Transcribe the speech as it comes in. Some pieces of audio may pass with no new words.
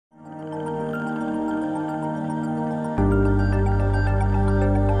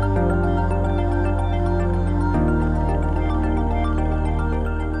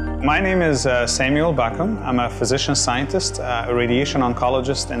My name is Samuel Bakhoum. I'm a physician scientist, a radiation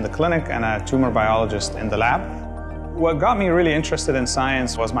oncologist in the clinic, and a tumor biologist in the lab. What got me really interested in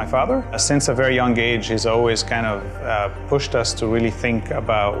science was my father. Since a very young age, he's always kind of pushed us to really think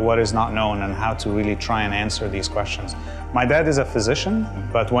about what is not known and how to really try and answer these questions. My dad is a physician,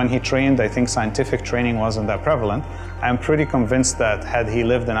 but when he trained, I think scientific training wasn't that prevalent. I'm pretty convinced that had he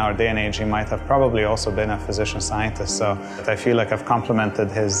lived in our day and age, he might have probably also been a physician scientist. So I feel like I've complemented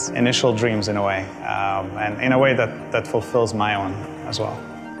his initial dreams in a way, and in a way that fulfills my own as well.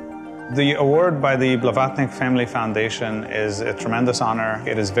 The award by the Blavatnik Family Foundation is a tremendous honor.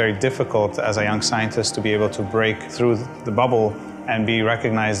 It is very difficult as a young scientist to be able to break through the bubble and be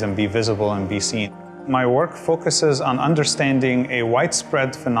recognized and be visible and be seen. My work focuses on understanding a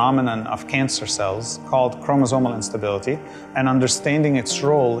widespread phenomenon of cancer cells called chromosomal instability and understanding its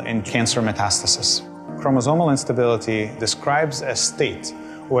role in cancer metastasis. Chromosomal instability describes a state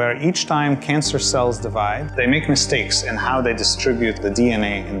where each time cancer cells divide, they make mistakes in how they distribute the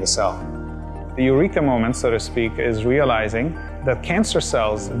DNA in the cell. The eureka moment, so to speak, is realizing that cancer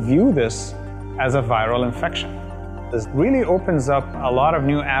cells view this as a viral infection. This really opens up a lot of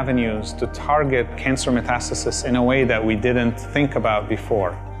new avenues to target cancer metastasis in a way that we didn't think about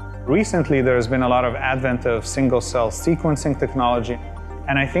before. Recently, there has been a lot of advent of single-cell sequencing technology.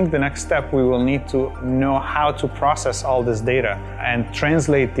 And I think the next step, we will need to know how to process all this data and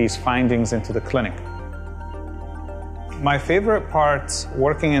translate these findings into the clinic. My favorite part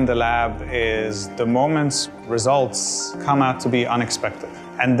working in the lab is the moments results come out to be unexpected.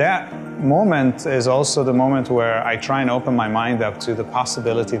 And that moment is also the moment where I try and open my mind up to the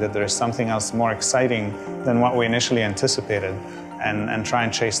possibility that there is something else more exciting than what we initially anticipated, and try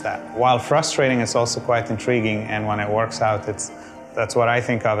and chase that. While frustrating, it's also quite intriguing, and when it works out, that's what I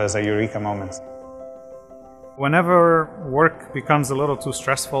think of as a eureka moment. Whenever work becomes a little too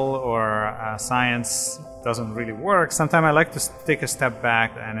stressful or science doesn't really work, sometimes I like to take a step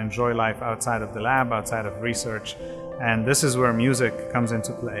back and enjoy life outside of the lab, outside of research. And this is where music comes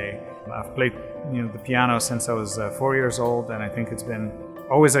into play. I've played the piano since I was 4 years old, and I think it's been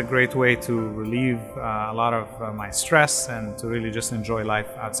always a great way to relieve a lot of my stress and to really just enjoy life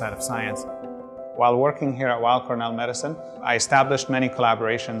outside of science. While working here at Weill Cornell Medicine, I established many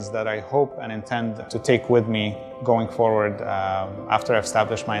collaborations that I hope and intend to take with me going forward after I've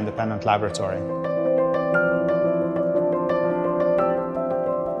established my independent laboratory.